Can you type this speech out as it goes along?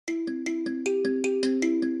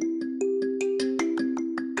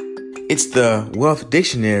It's the Wealth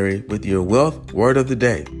Dictionary with your wealth word of the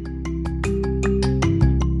day.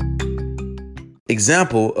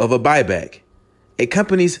 Example of a buyback. A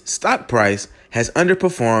company's stock price has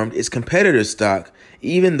underperformed its competitor's stock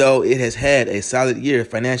even though it has had a solid year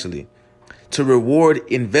financially. To reward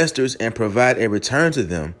investors and provide a return to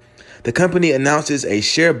them, the company announces a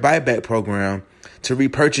share buyback program to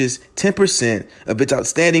repurchase 10% of its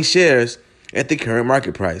outstanding shares at the current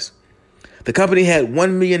market price. The company had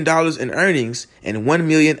 $1 million in earnings and 1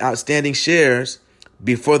 million outstanding shares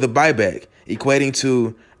before the buyback, equating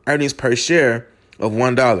to earnings per share of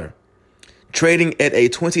 $1. Trading at a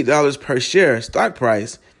 $20 per share stock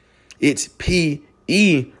price, its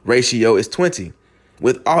P/E ratio is 20.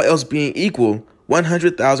 With all else being equal,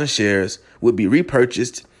 100,000 shares would be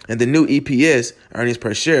repurchased and the new EPS, earnings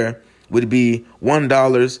per share, would be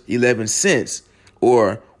 $1.11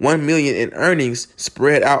 or 1 million in earnings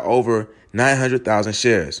spread out over 900,000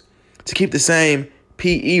 shares. To keep the same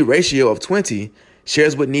P/E ratio of 20,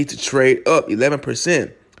 shares would need to trade up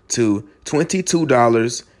 11% to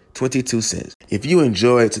 $22.22. If you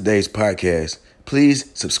enjoyed today's podcast,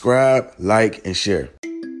 please subscribe, like, and share.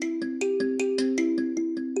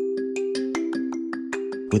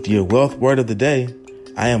 With your wealth word of the day,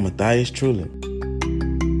 I am Matthias Trulin.